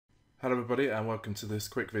Hello everybody and welcome to this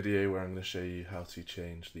quick video where I'm going to show you how to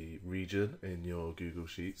change the region in your Google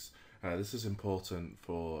Sheets. This is important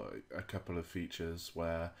for a couple of features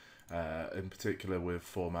where, in particular with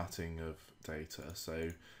formatting of data. So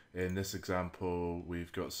in this example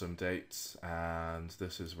we've got some dates and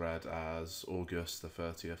this is read as August the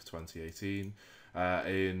 30th 2018.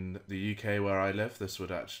 In the UK where I live this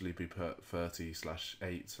would actually be put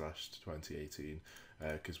 30/8/2018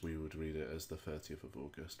 because we would read it as the 30th of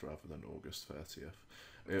August rather than August 30th.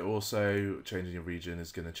 It also, changing your region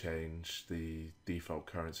is going to change the default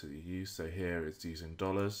currency that you use. So here it's using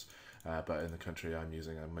dollars, but in the country I'm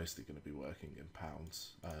using, I'm mostly going to be working in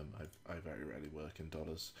pounds. I very rarely work in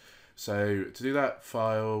dollars. So to do that,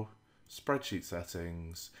 File, Spreadsheet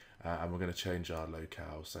Settings, and we're going to change our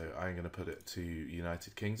locale. So I'm going to put it to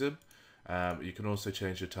United Kingdom. You can also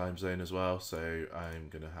change your time zone as well. So I'm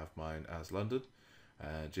going to have mine as London.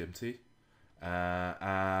 GMT,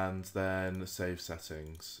 and then save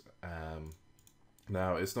settings.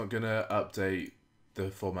 Now it's not going to update the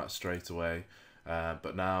format straight away,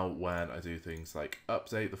 but now when I do things like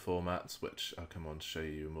update the formats, which I'll come on to show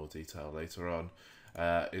you in more detail later on,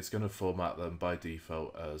 it's going to format them by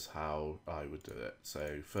default as how I would do it.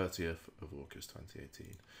 So 30th of August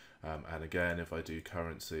 2018, and again if I do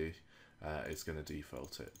currency, it's going to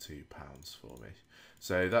default it to pounds for me.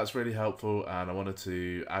 So that's really helpful, and I wanted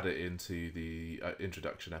to add it into the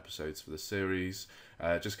introduction episodes for the series,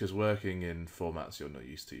 just because working in formats you're not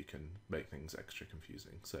used to can make things extra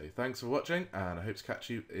confusing. So thanks for watching, and I hope to catch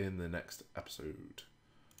you in the next episode.